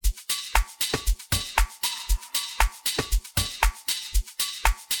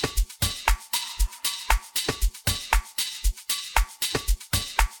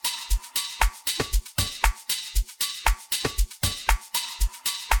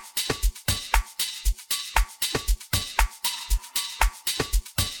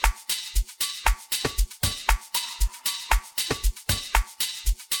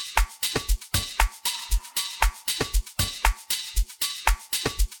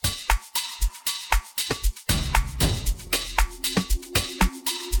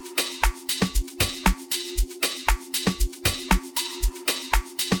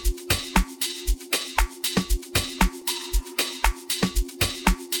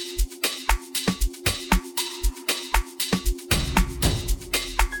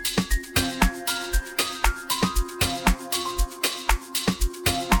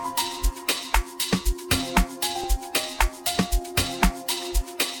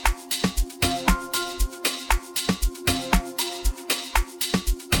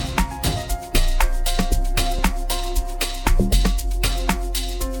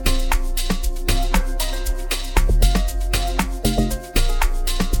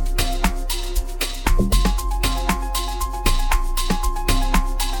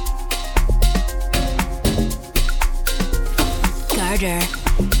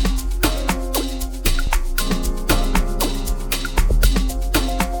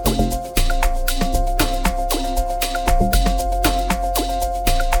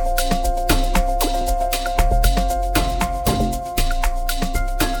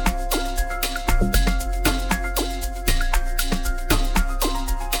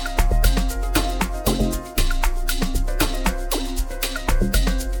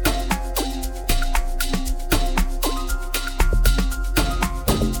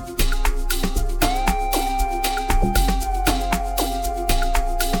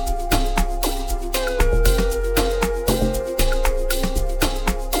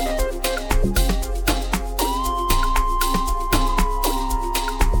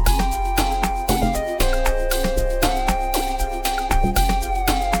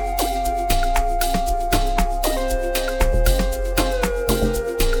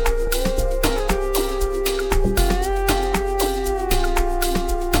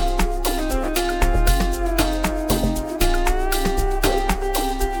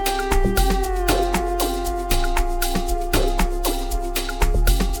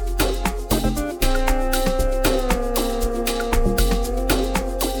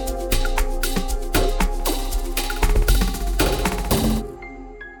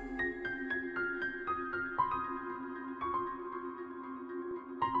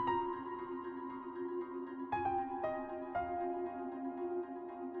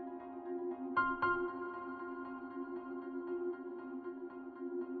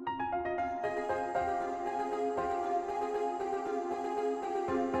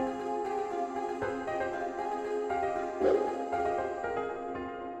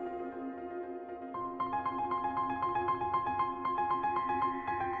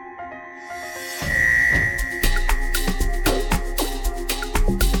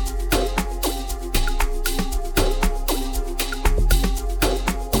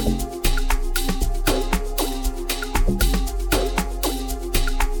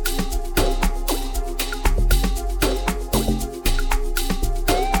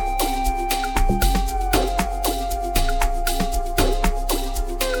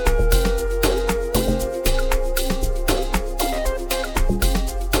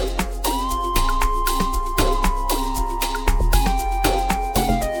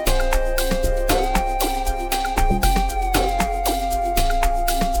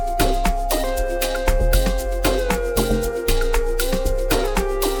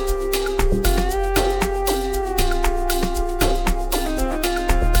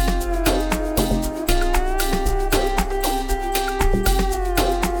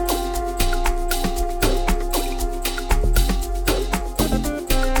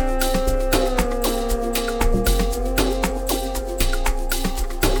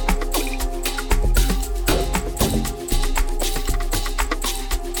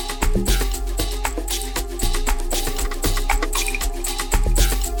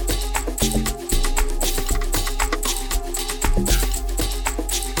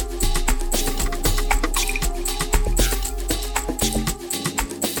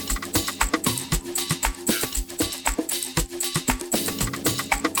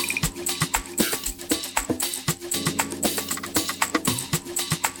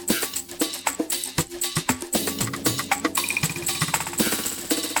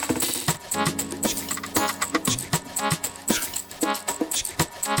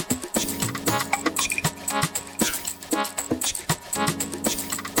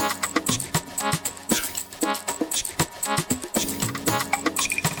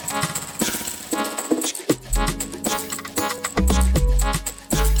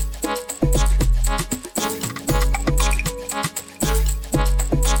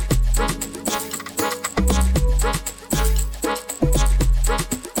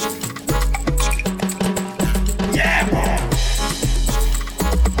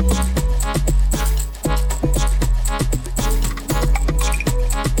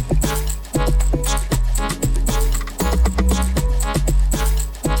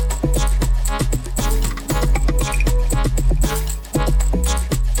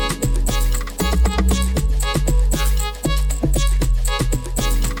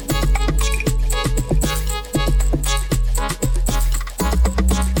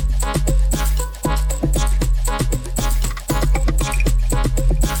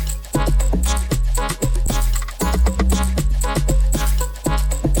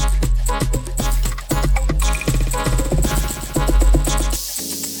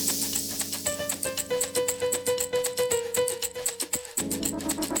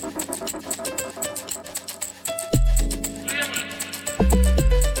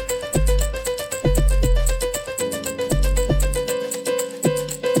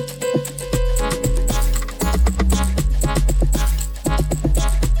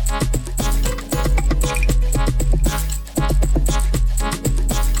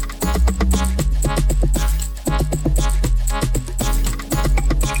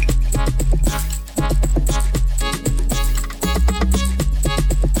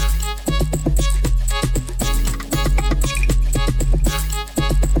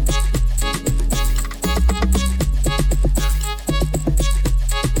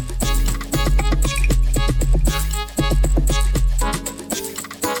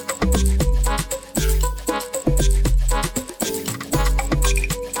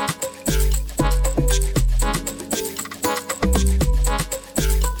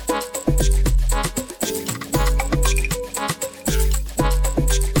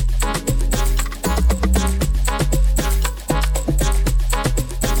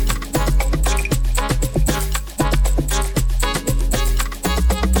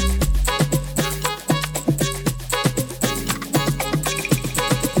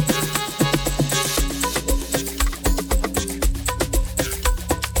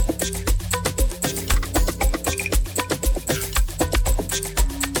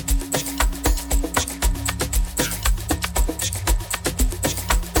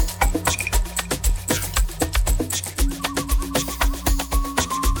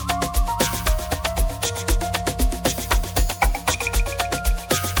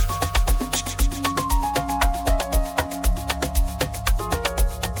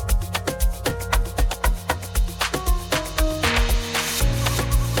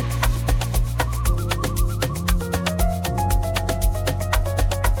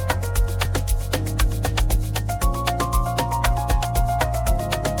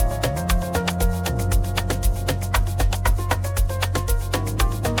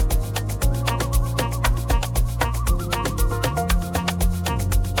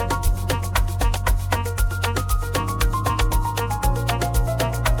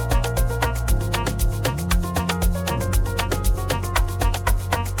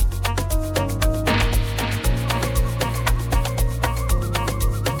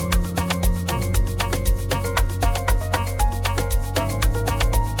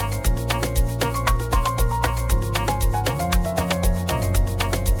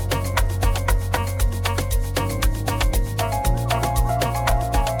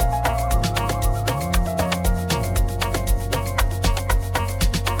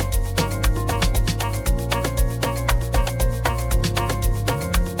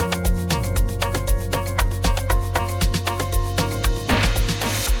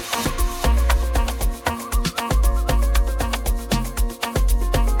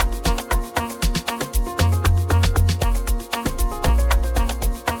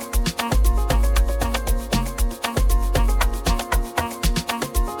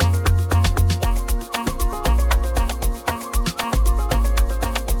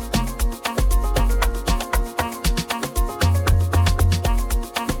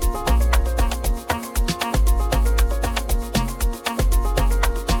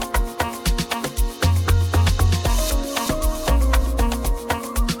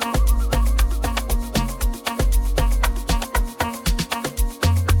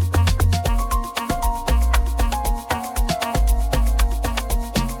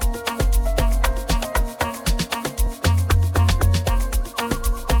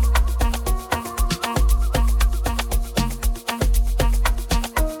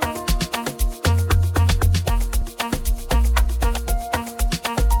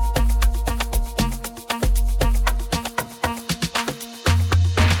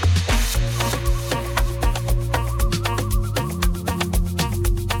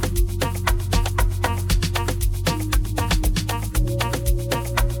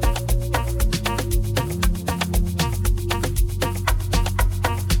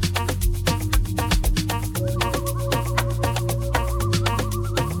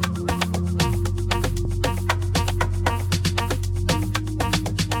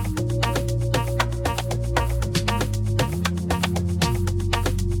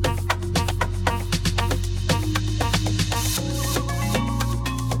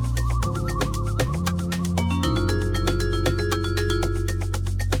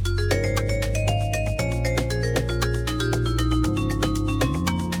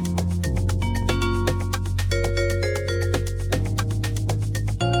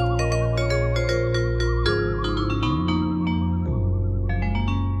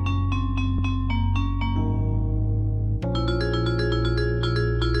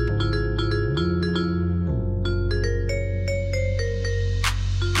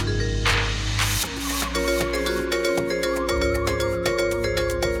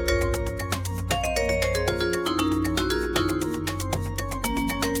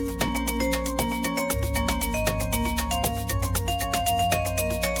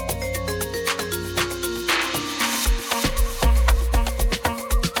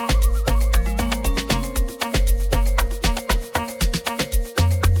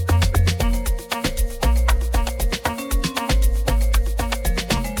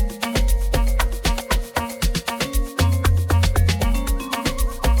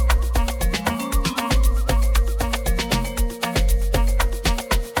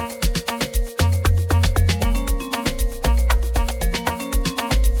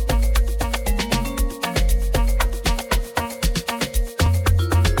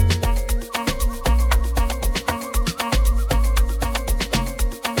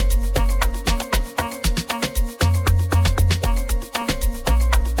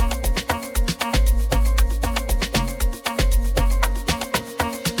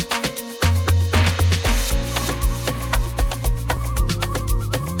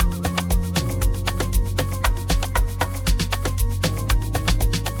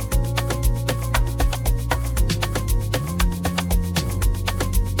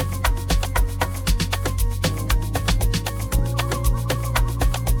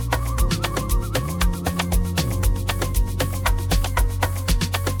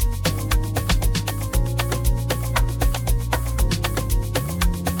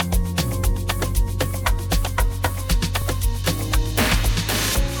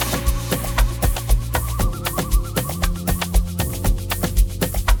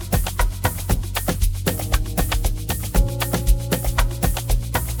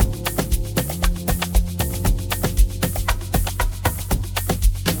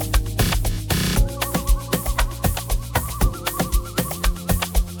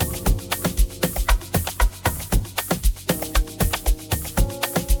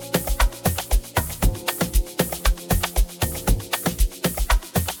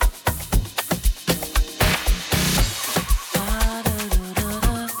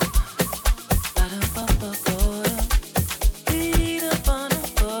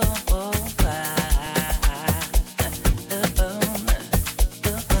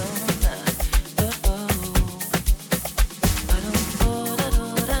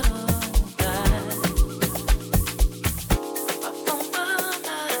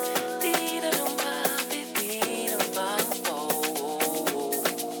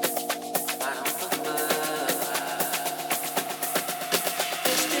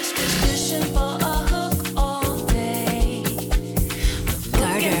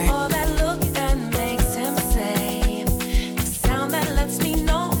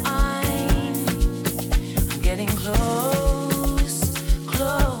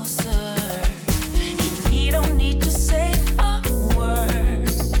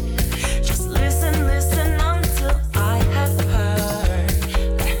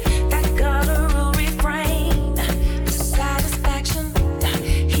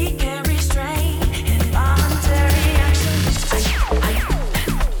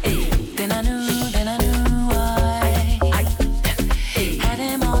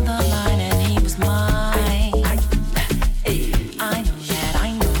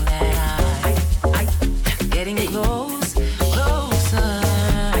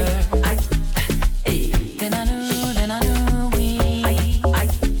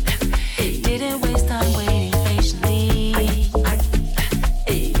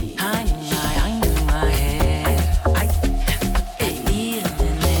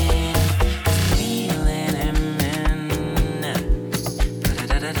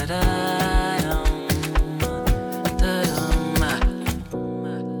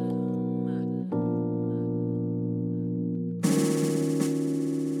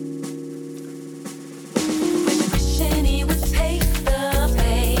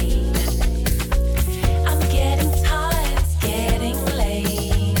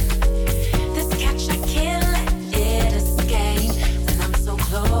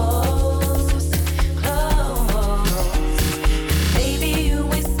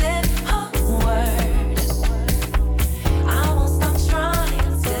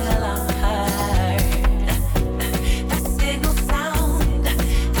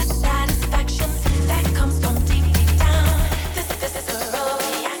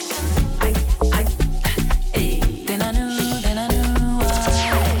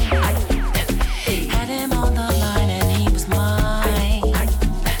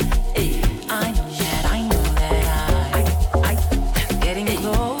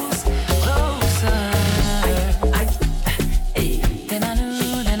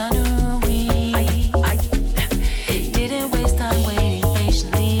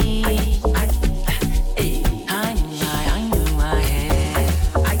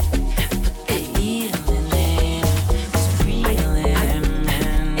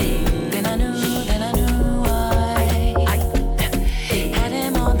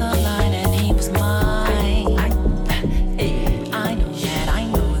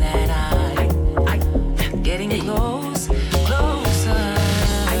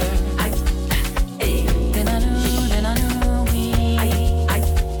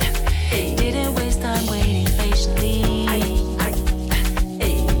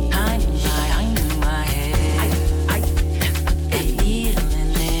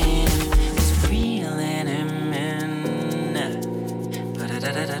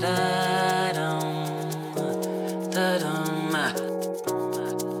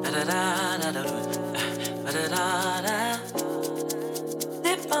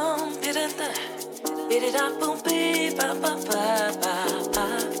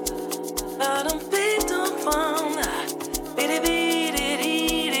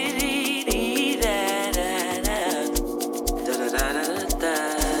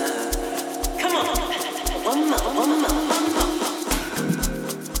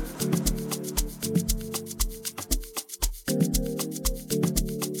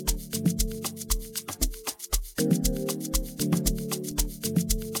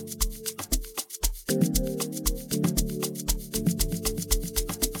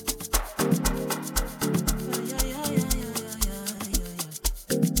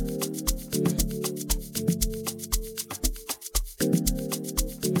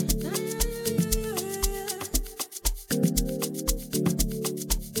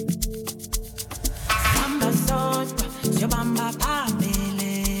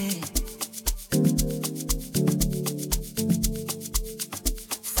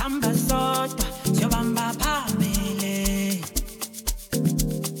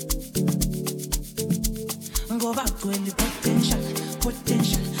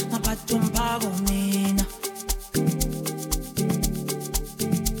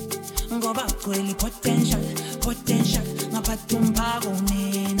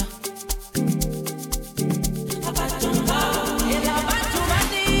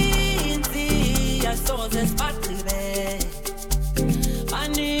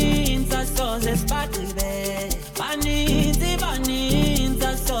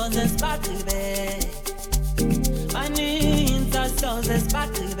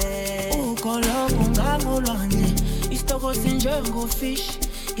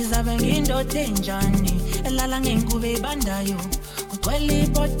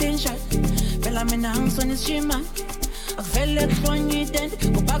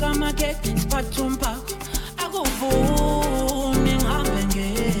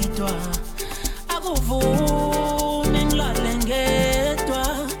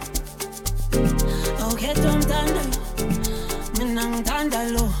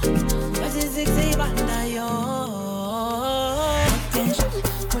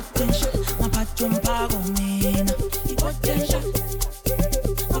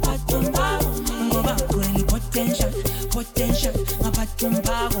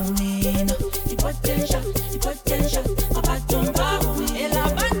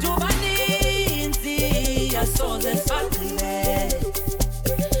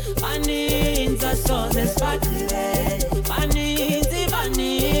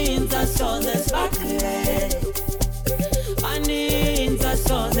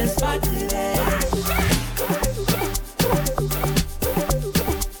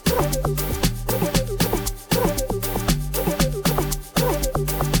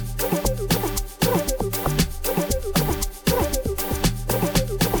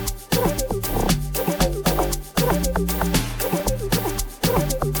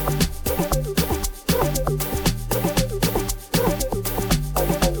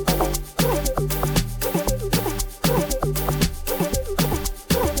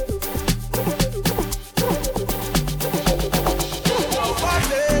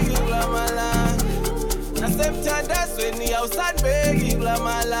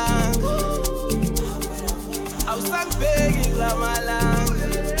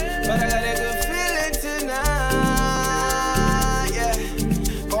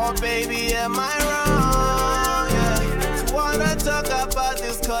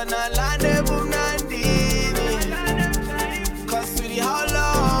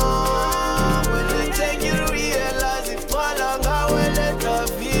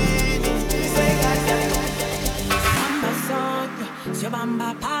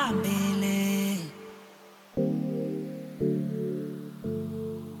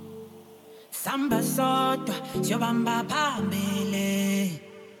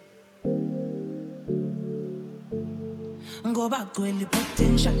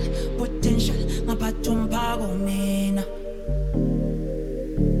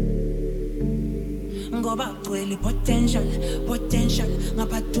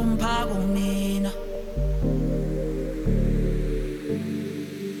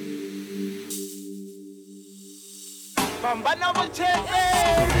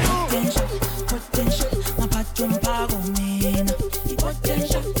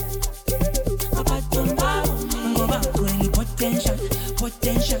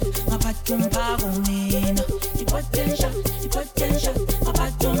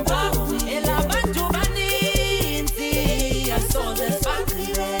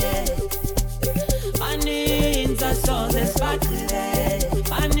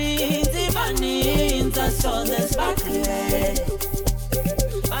Funny sole sparkle.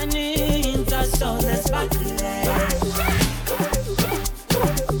 Vanilla sole sparkle.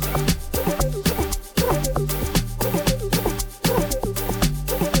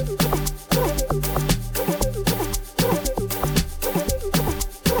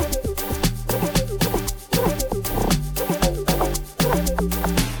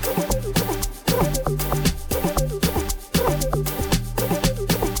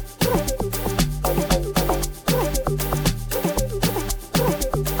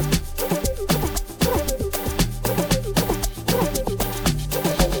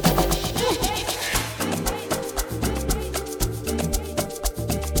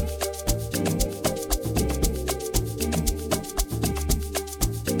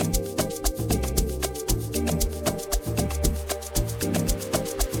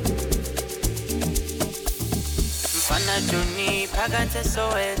 Johnny phakathi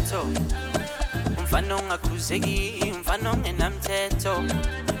Soweto umfana ongakhuzeki umfana ongenamthetho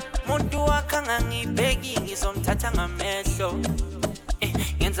umuntu wakha ngangibheki ngizomthatha ngamehlo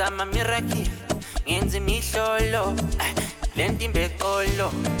ngenza ama miracle ngenza imihlolo lento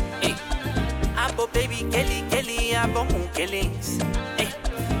imbekolo abo baby kelly abo ngukellings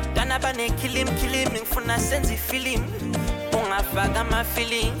dana bane kilim ngifuna senze ifilm ungafaka ama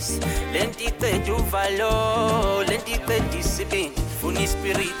feelings lento iqeda uvalo lento iqeda isibindi funa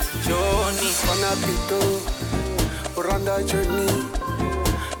spirit Johnny mfana pito oranda Johnny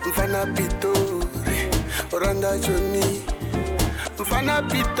mfana pito oranda Johnny mfana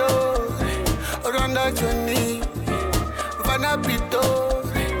pito oranda Johnny mfana pito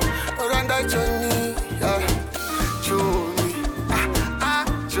oranda Johnny Johnny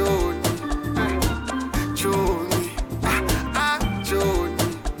Johnny Johnny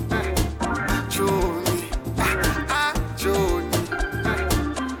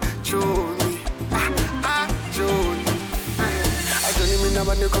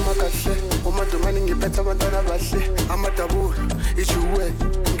Abane kama kahle umadumani ngiphetha abantwana bahle amadabula ijuwe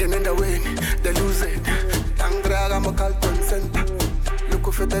ngenenda weni the losing tangraka ama Carlton Center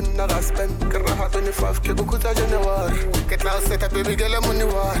look for the naga spend karaha 25 ke kukhutha January ke tla setha baby gele money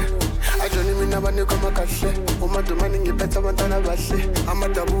war ajoni mina abane kama kahle umadumani ngiphetha abantwana bahle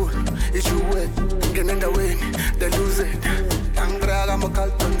amadabula ijuwe ngenenda weni the losing tangraka ama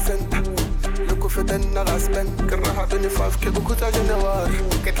Carlton Center Fete naga spend karaha 25 ke kukhutha January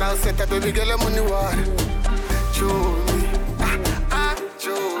ke tla setha baby gele money war Johnny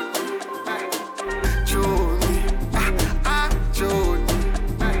Johnny Johnny Johnny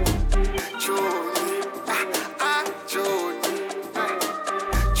Johnny Johnny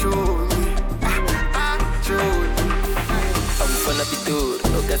Johnny Johnny amfana pitur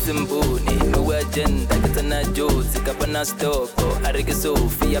okasimbuni no agenda katana jozi kapana stoko arike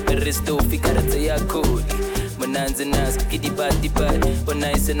Sofia peristo fikarate ya kodi mananze nas kidibati bad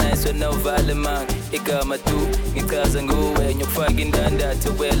nice when no vale man ikama tu ngikaza nguwe nyofaki ndanda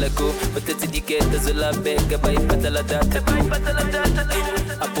tobela ko batati diketa zola beka bay patala data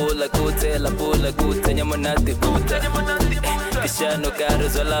apola kute nyamonate kuta kishano karo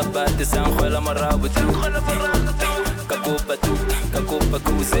zola bate sankhwela marabu tu kakupa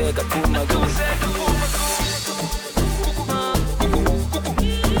kuze kakuma kuze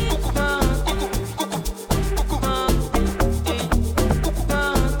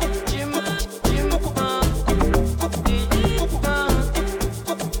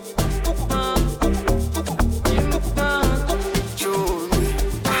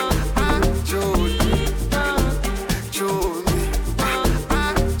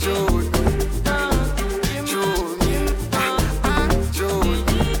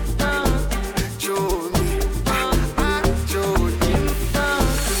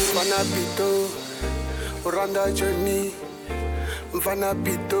Oranda Johnny mfana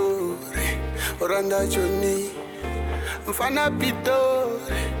pito Oranda Johnny mfana pito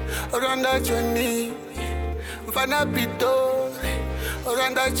Oranda Johnny mfana pito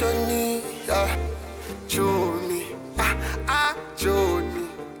Oranda Johnny Johnny Johnny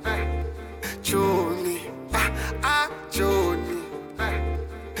Johnny Johnny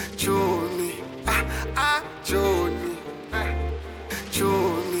Johnny Johnny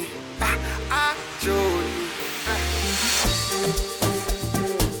Johnny Johnny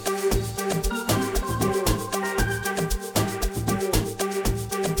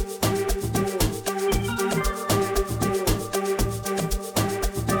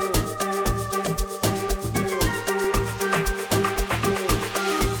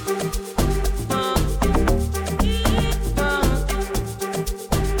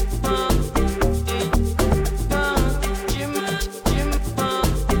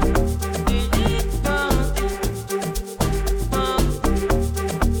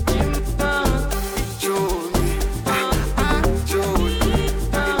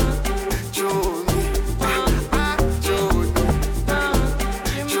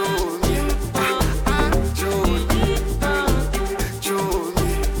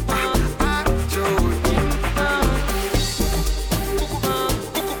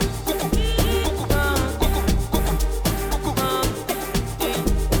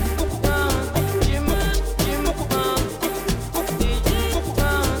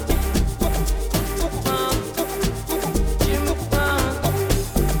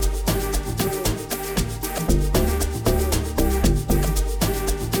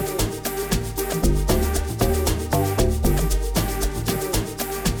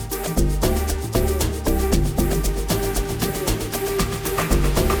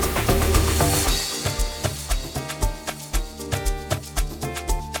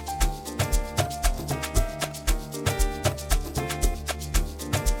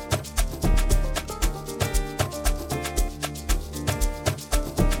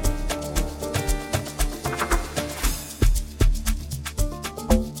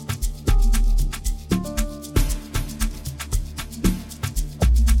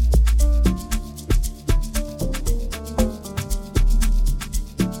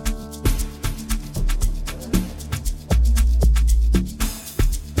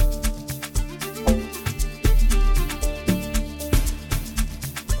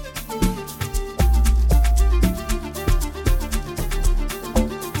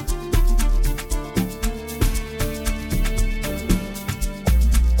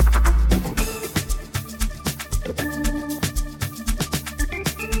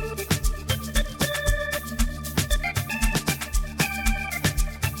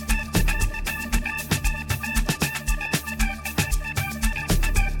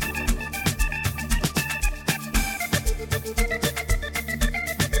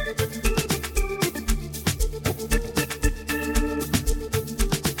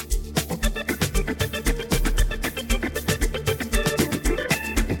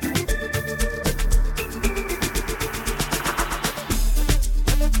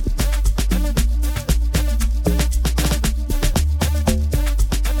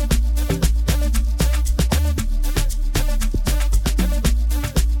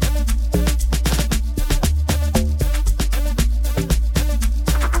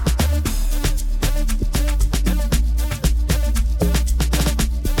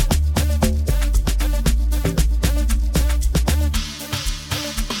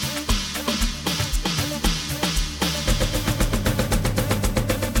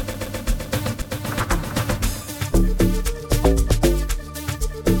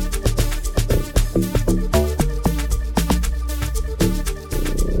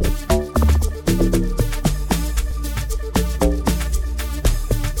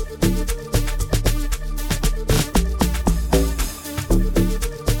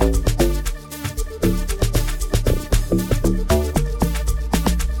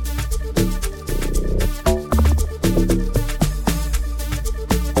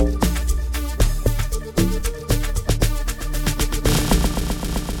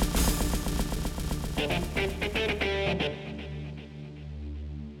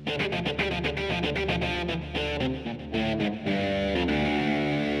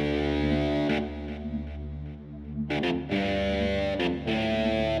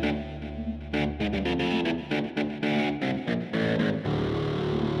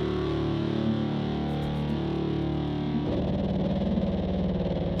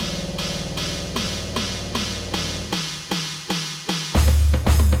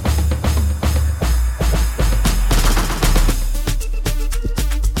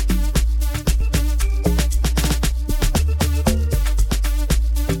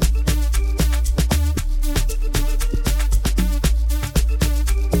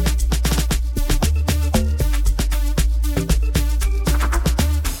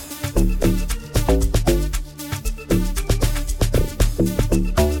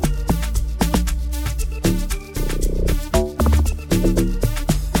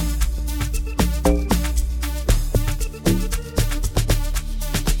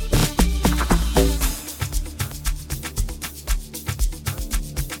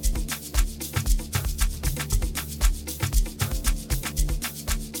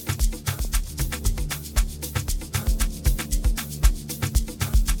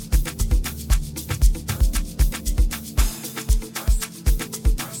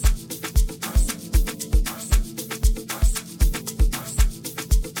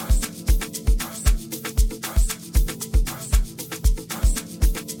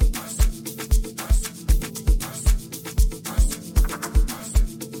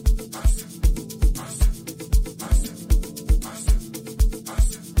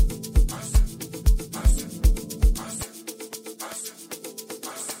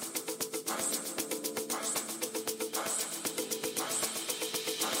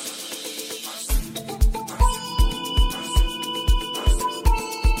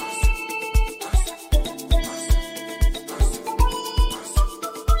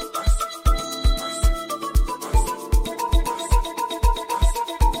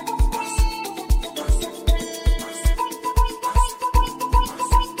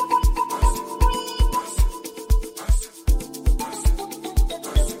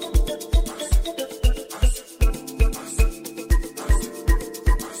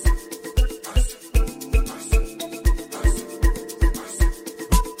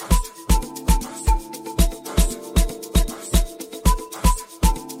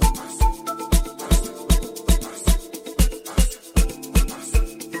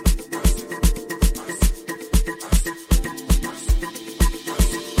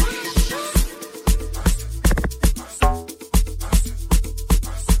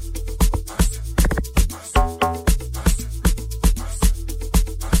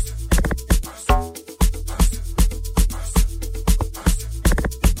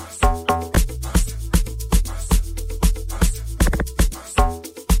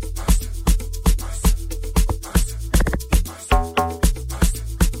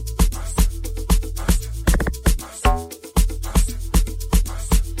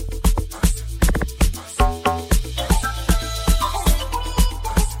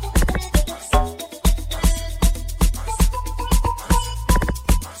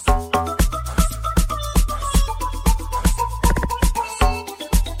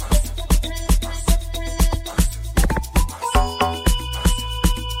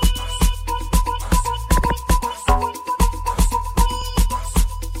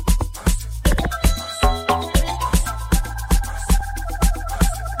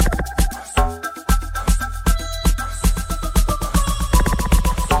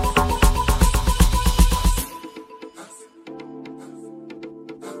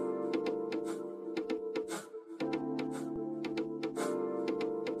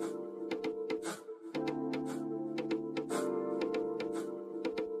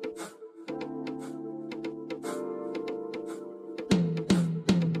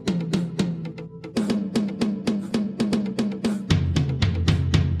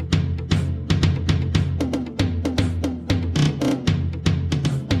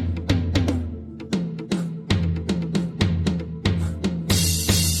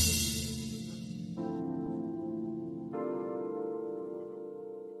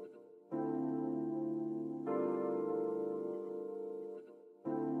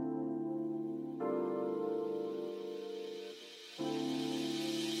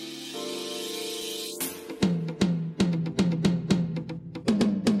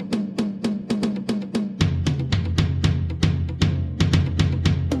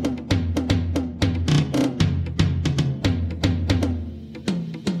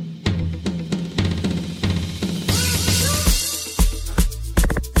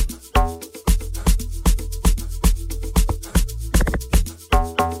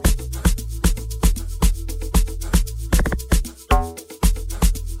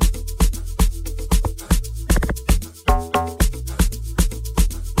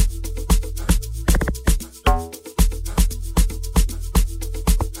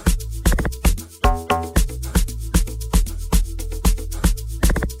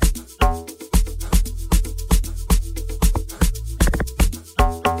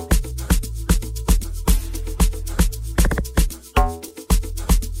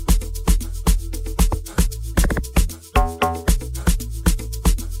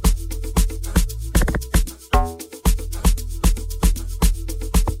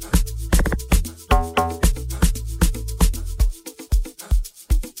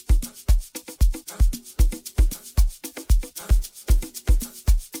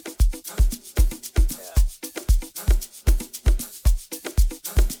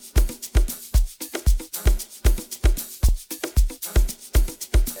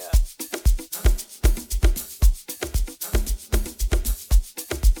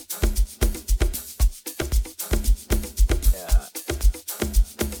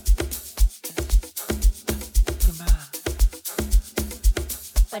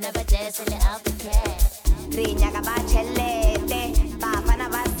Bona ba jesele aftercare. Rinya ka ba chelete, bafana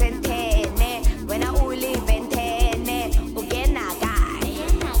ba sentene. Wena uli bentene, ugena kai.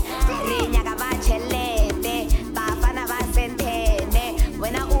 Rinya ka ba chelete, bafana ba sentene.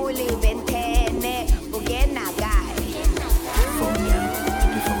 Wena uli bentene, ugena kai. Phone yam,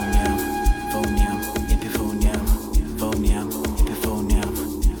 phone yam, phone yam, phone yam, phone yam, phone yam,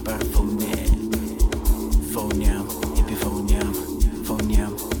 bar phone yam, phone yam, phone yam, phone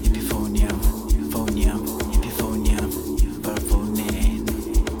yam, phone yam, phone yam, phone yam, bar phone yam.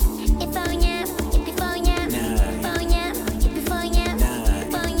 Phone yam, phone yam, phone yam, phone yam,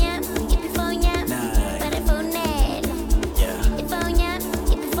 phone yam, phone yam, bar phone yam. Yeah. Phone yam,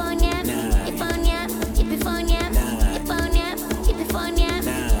 phone yam, phone yam, phone yam, phone yam, phone yam,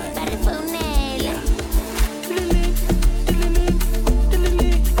 bar phone yam.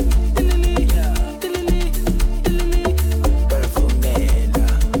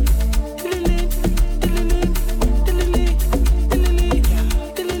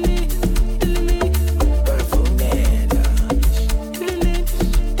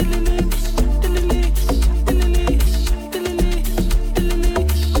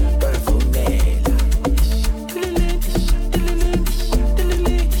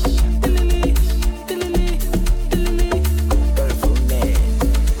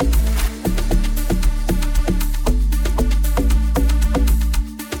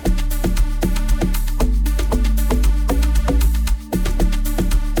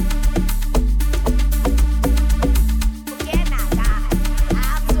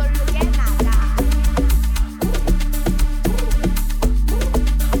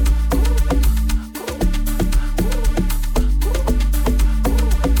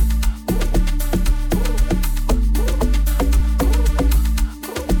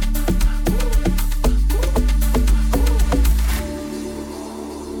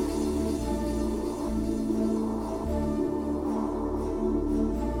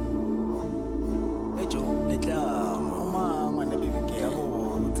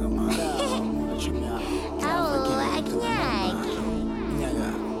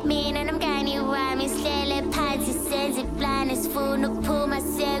 Mina nomngani wami sihlele phansi senze iplani sifuna ukuphuma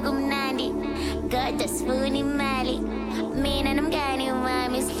sekumnandi kodwa sifuna imali. Mina nomngani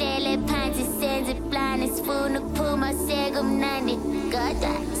wami sihlele phansi senze iplani sifuna ukuphuma sekumnandi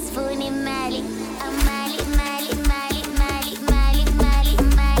kodwa sifuna imali. Amali, mali, mali, mali, mali, mali,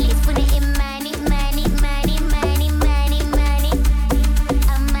 mali, sifuna imali, mali, mali, mali, mali, mali.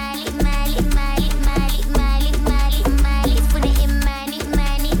 Amali, mali, mali, mali, mali, mali, mali, sifuna imali,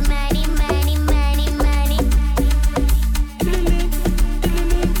 mali, mali, mali, mali, mali.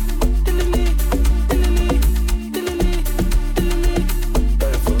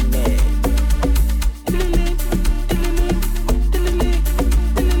 Phone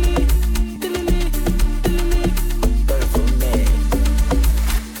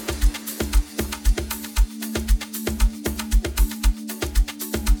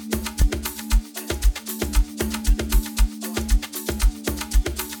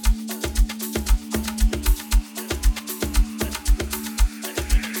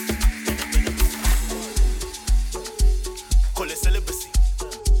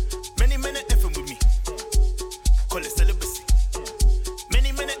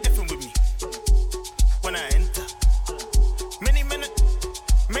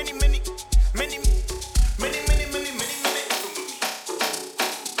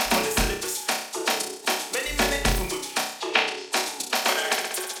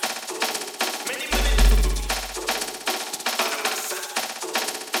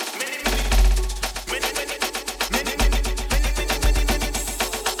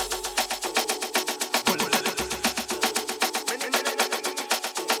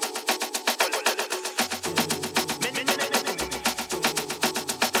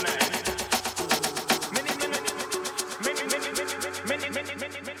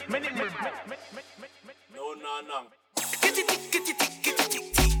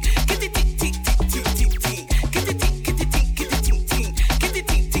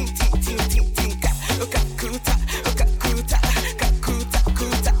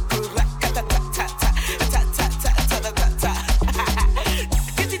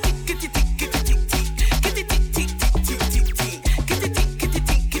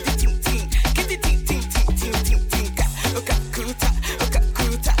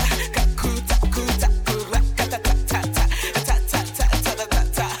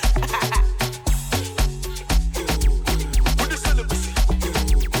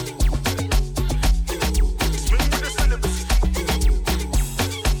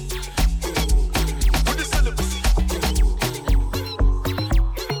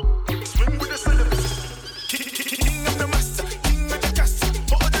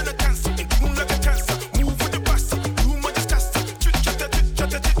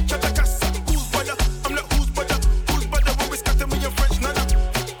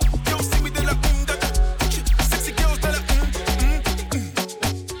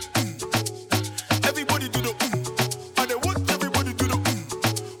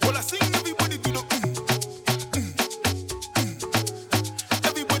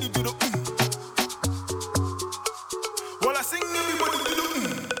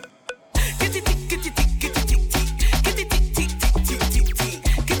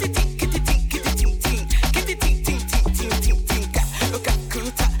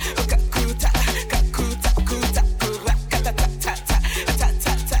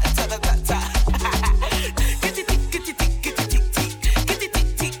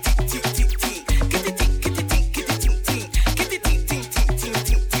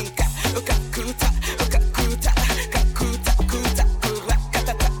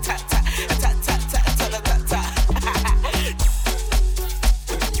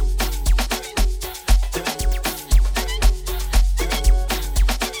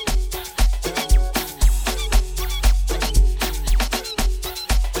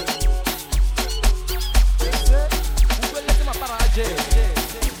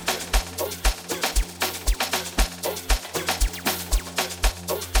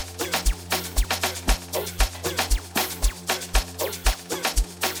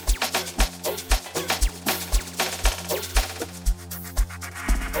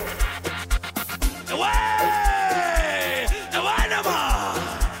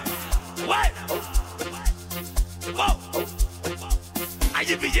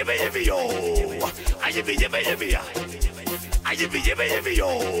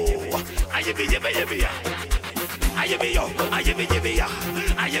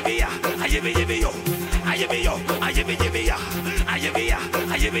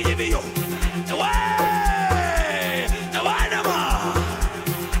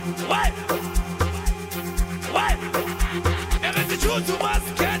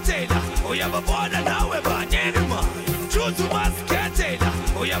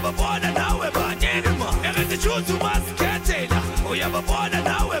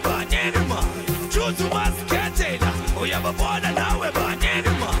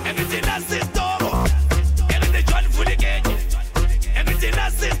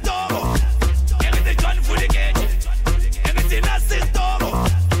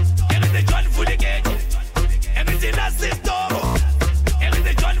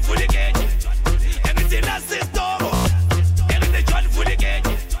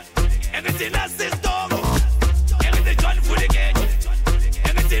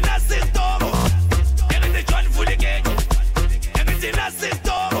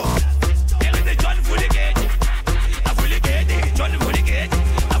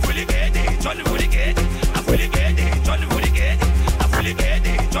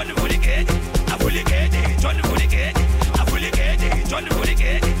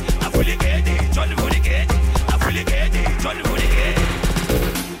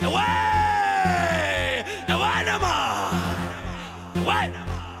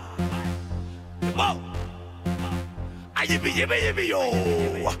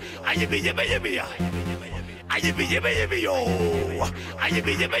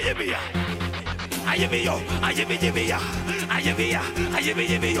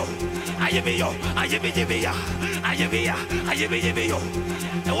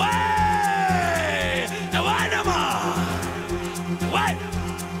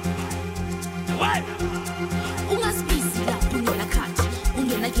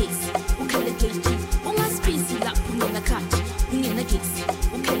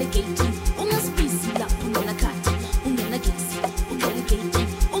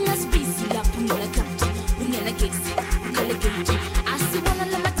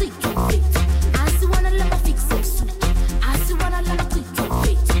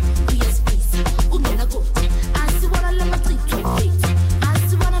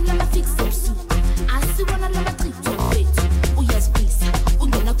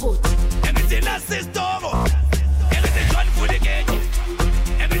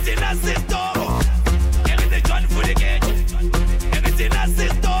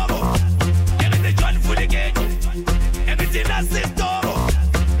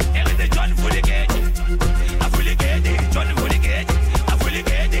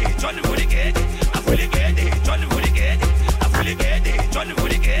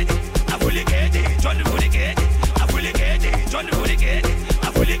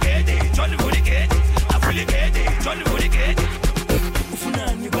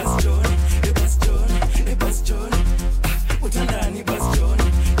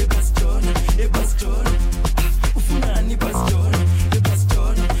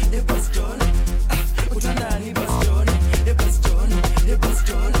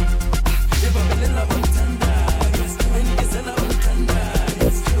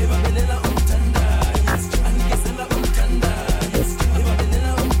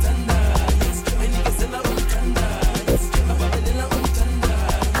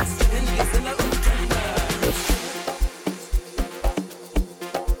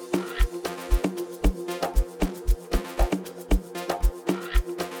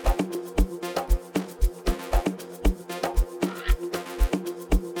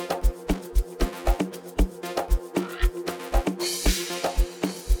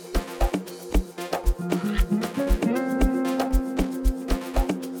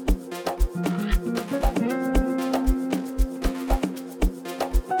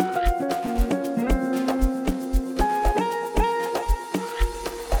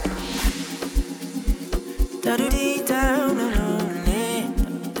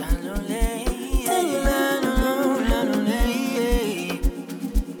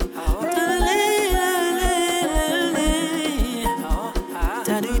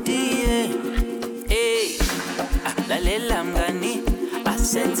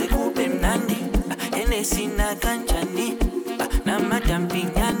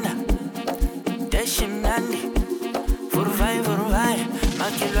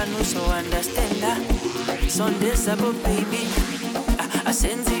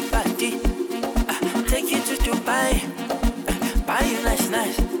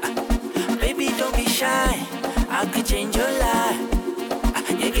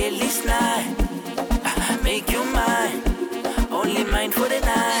You get this night. Make you mine, only mine for the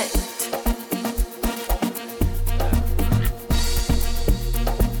night.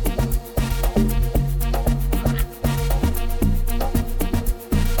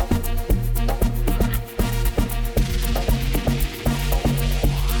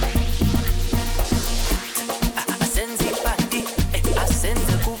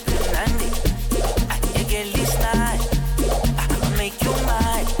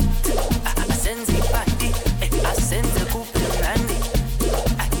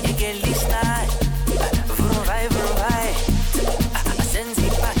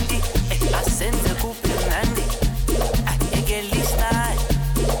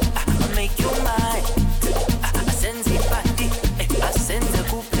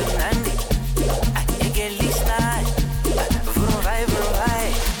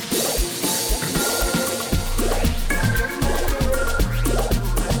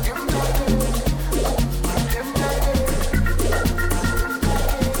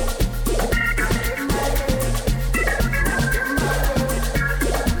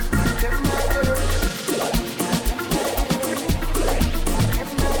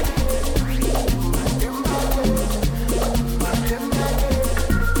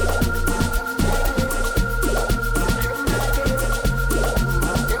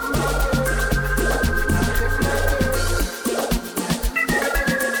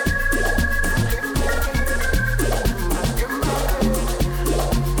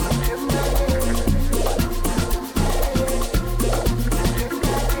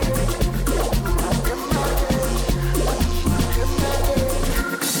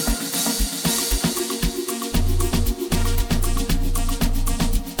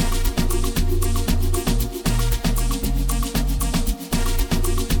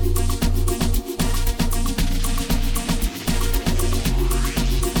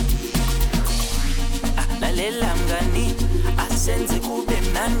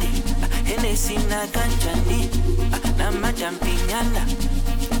 Sina kanjani namadampinyana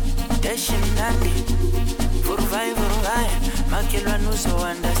deshimnani vuruvai makelwa nuzo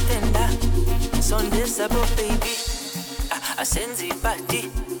understanda sondesabo baby asenzi party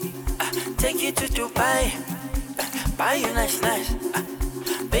take you to Dubai buy you nice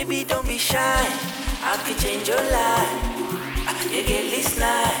baby don't be shy I could change your life you get this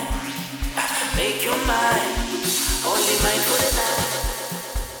night make you mine only mine for the night.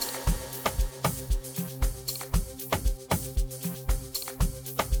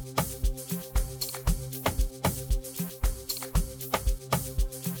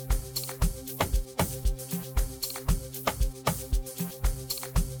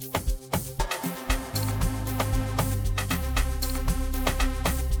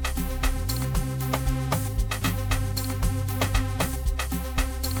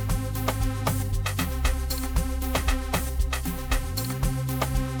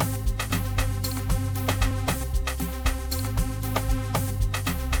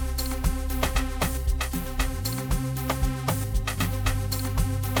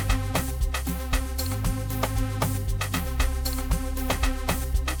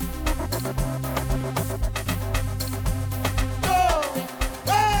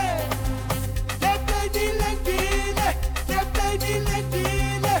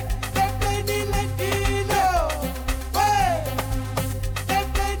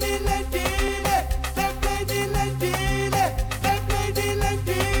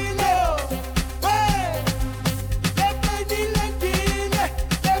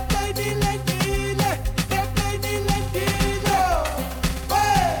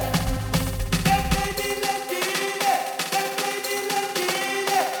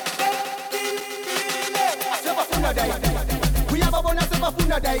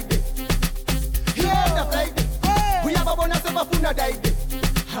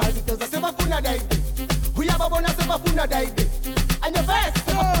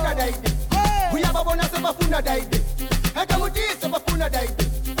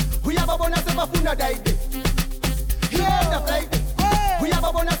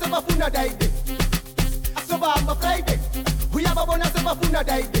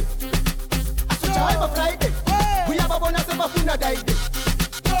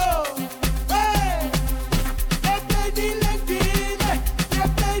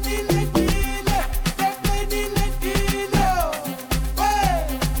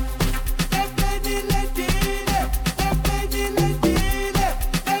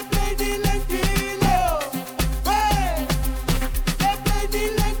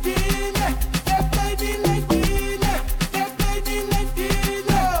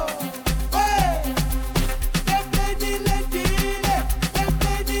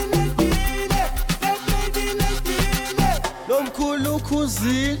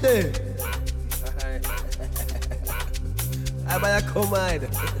 Zile abayakhomada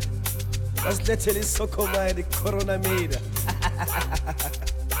basilethele isokhomada icorona mida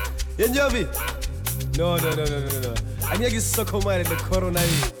yenjobi no angeke isisokhomada lecorona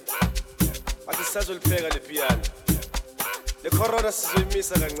yini bathi sisazolipheka lepiano lecorona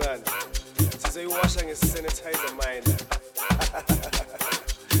sizoyimisa kancane sizoyiwasha ngesanitizer mina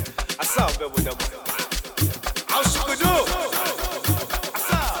asabe bona awushukudu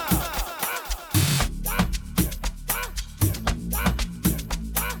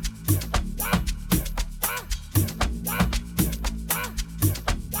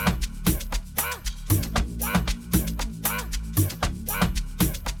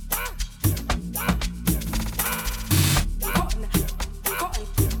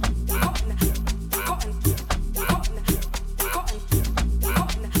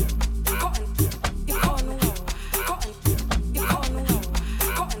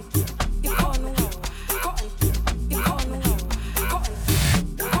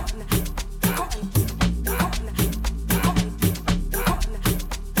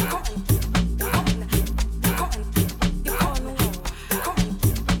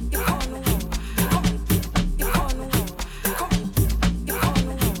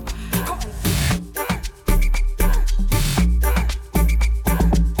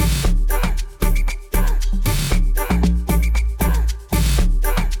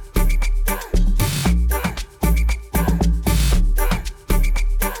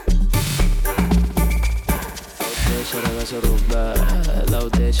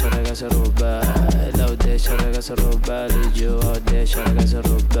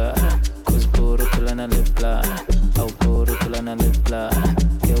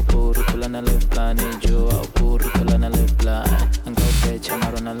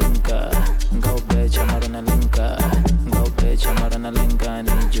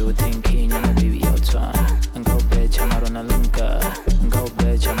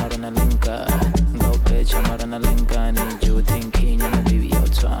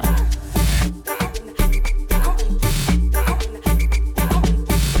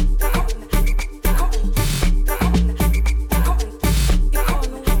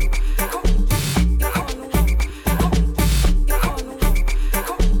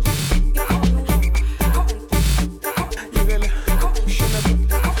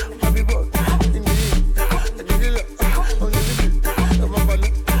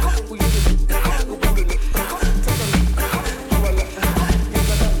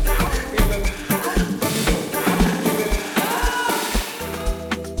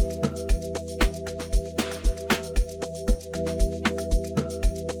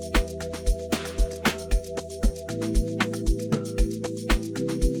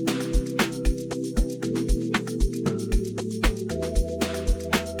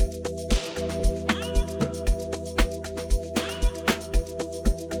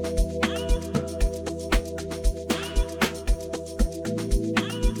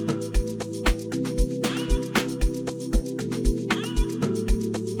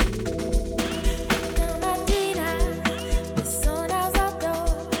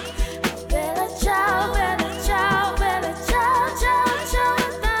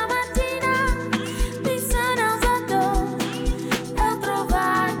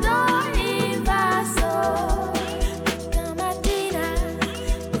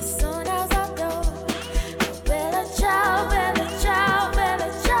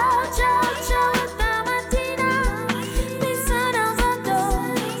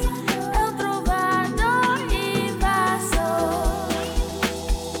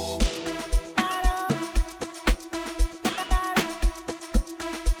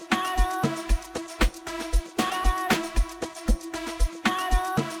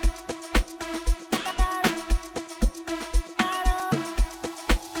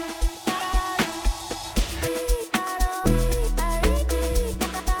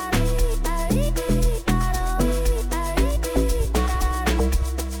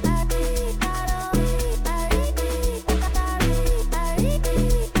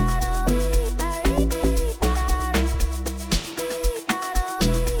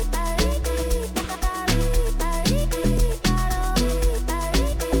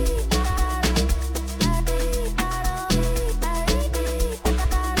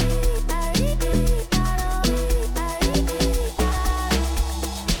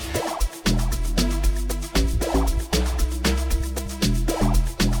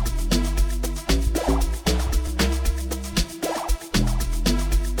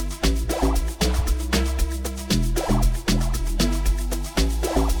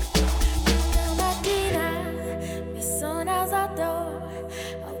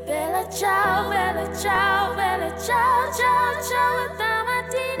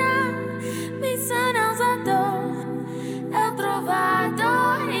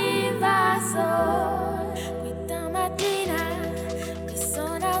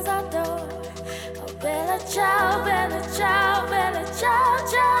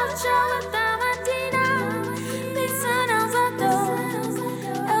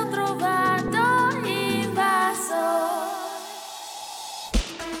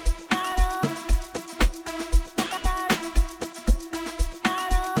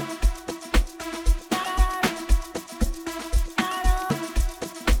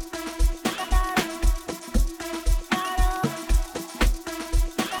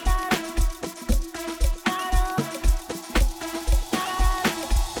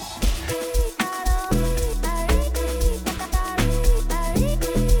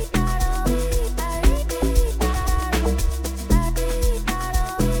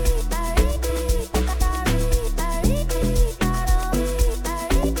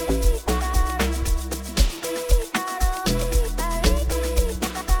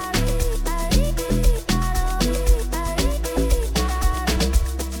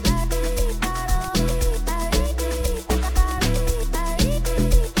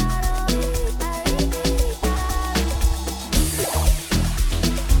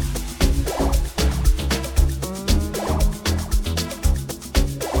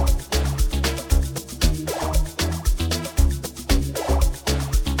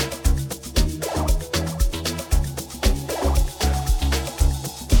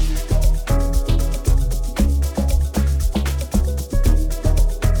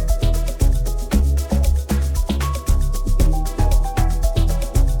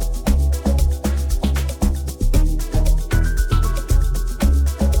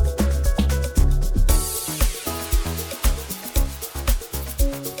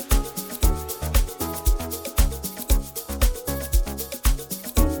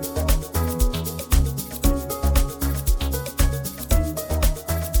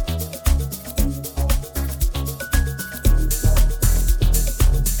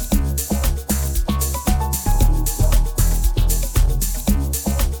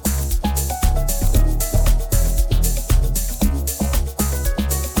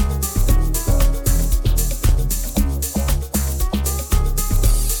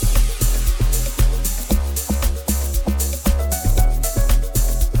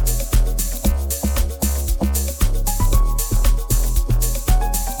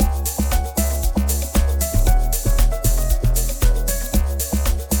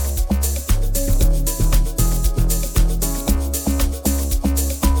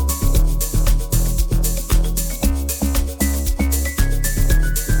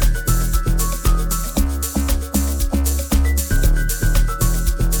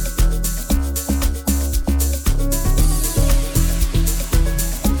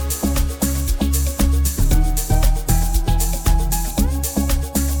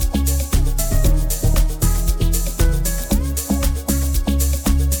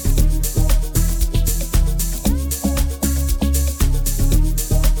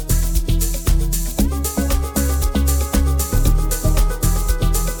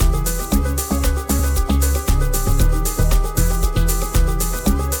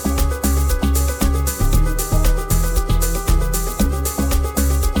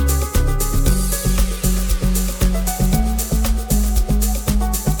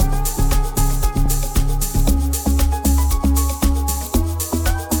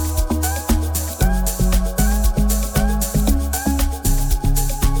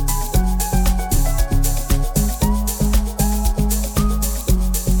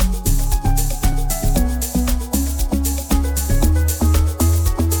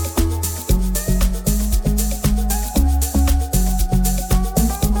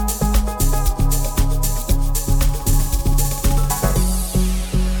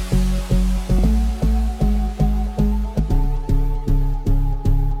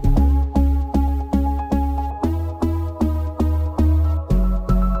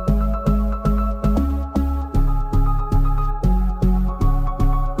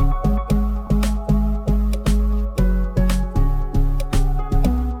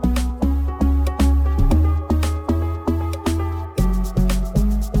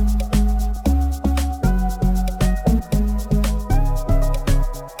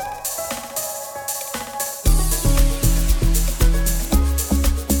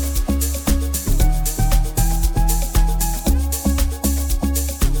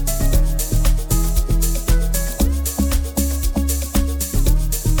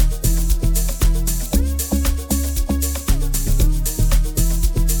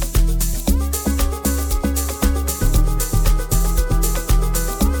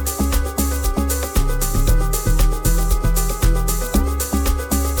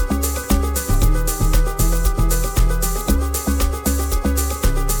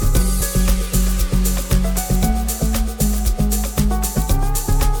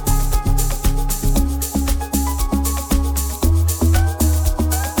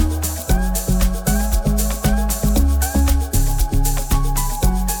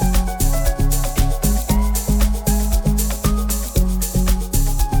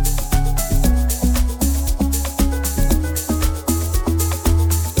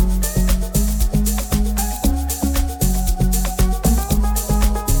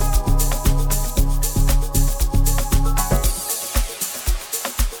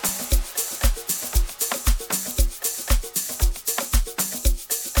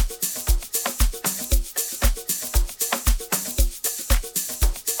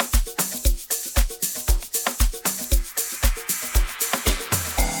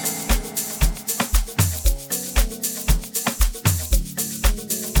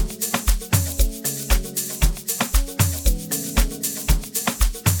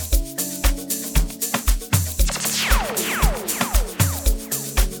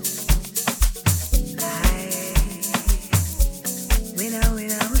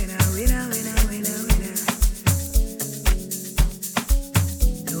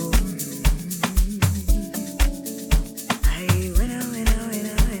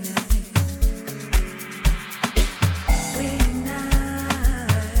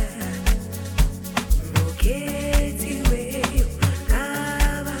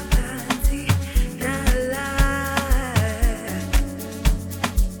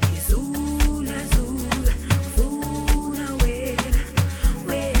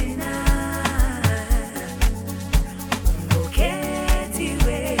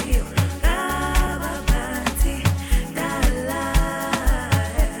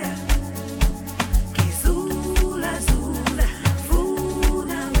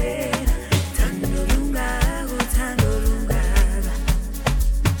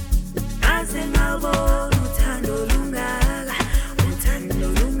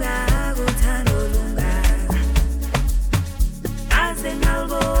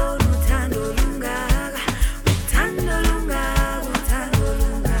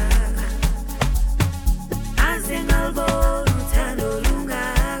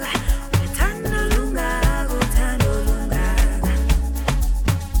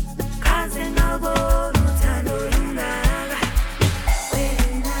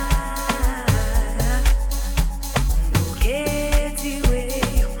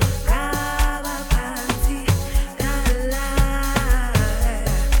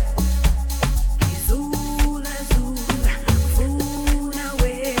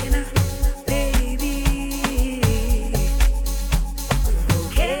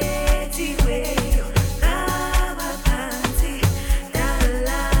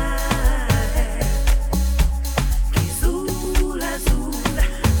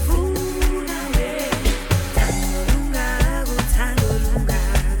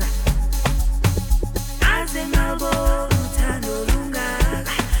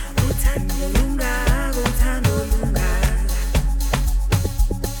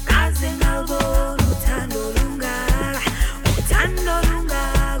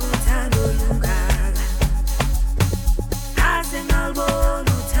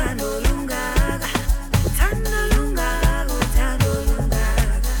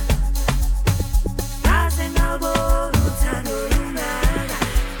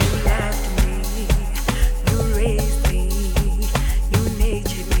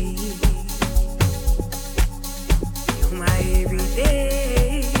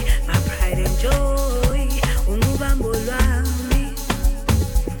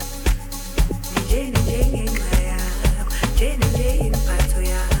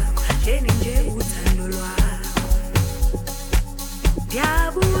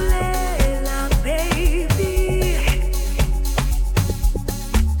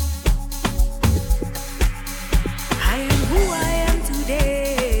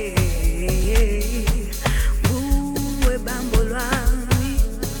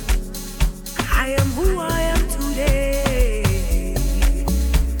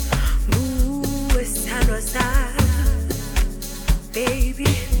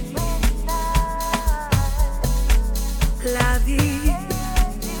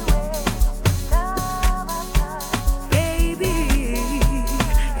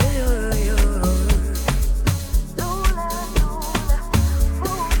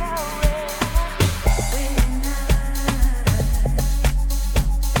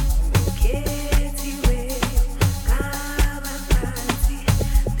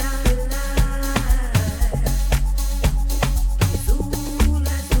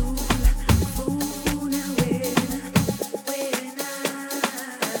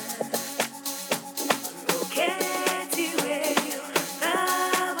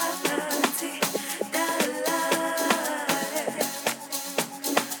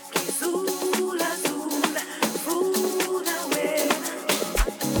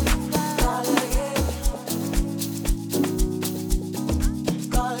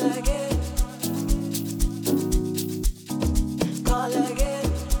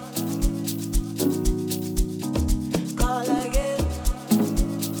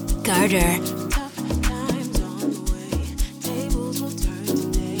Carter. Tough times on the way, tables will turn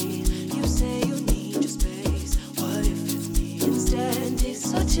today. You say you need your space, what if it's me instead?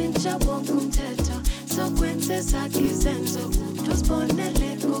 Ndisotshintsha wonke umthetho, sokwenza esakhe izenzo,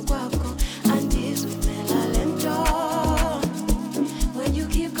 uzibonele ngokwakho, andizumela le nto. When you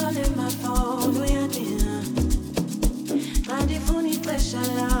keep calling my phone, uyandina. Xa ndifuna ixesha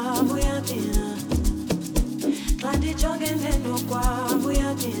lam, uyandina. Xa ndijongene nokwam,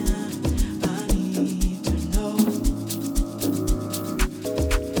 uyandina. I need to know.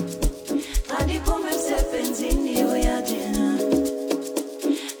 Xa ndiphume emsebenzini, uyandina.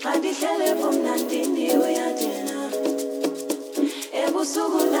 Xa ndihlele bomnandini, uyandina.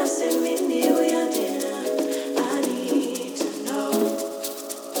 Ebusuku nasemini, uyandina. I need to know.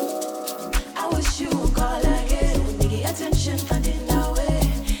 I wish you would call again. Niki attention finding our way.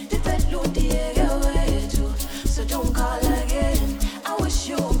 Dipetlundi egewetu, so don't call again. I wish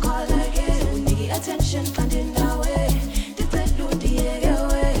you would call again. Niki attention finding our way. Dipetlundi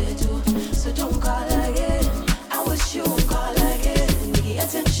egewetu, so don't call again. I wish you would call again. Niki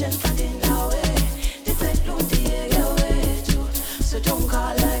attention finding our way. Dipetlundi egewetu, so don't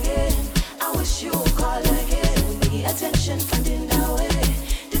call again. I wish you would call again. Niki attention finding our way.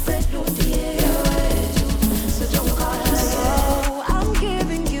 Dipetlundi egewetu, so don't call again. I'm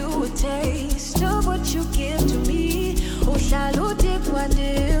giving you a taste of what you give to me. Uhlala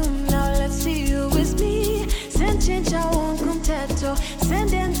udikwandim, now let's see you with me. Sentshintshwa wonke umthetho,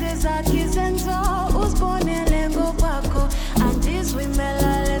 sendenze ezakhe izenzo, uzibonele ngokwakho,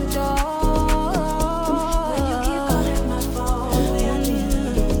 andizuyimela le nto. When you keep calling my phone, uyandina.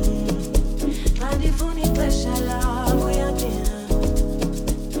 Xa ndifuna ixesha lam, uyandina.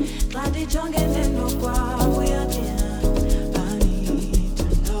 Xa ndijongene nokwam, uyandina. I need to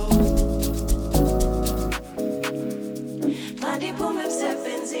know. Xa ndiphume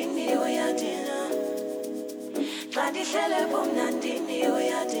emsebenzini, uyandina. Xa ndihlele bomnandini,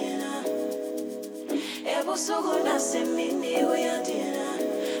 uyandina. Ebusuku nasemini, uyandina.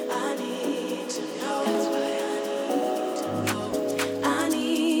 I need to know. That's why I need to know. I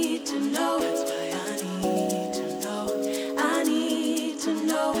need to know. That's why I need to know. I need to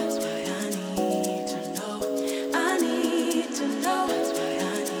know. That's why I need to know. I need to know. That's why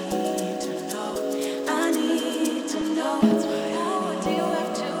I need to know. I need to know. That's why what do you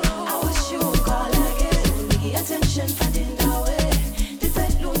have to know? I wish you would call again. Niki attention finding our way.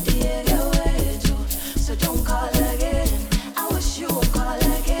 Dipetlundi egewetu, so don't call again. I wish you would call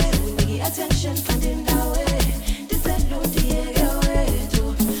again. Niki attention finding our way. Dipetlundi egewetu,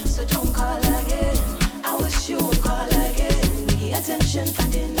 so don't call again. I wish you would call again. Niki attention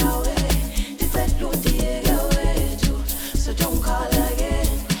finding our way. Dipetlundi egewetu, so don't call again.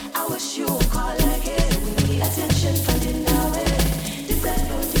 I wish you would call again. Niki attention finding our way.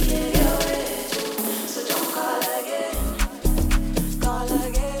 Dipetlundi egewetu, so don't call again. Call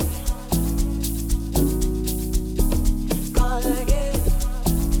again. Call again.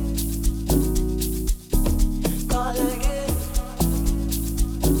 Call again.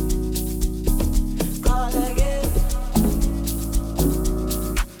 Call again.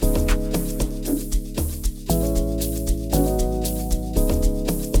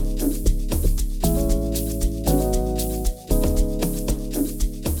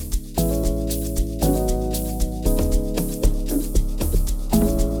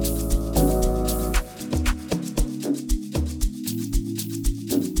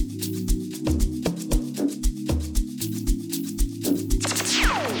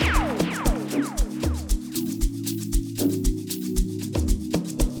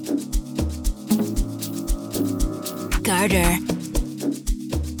 Carter.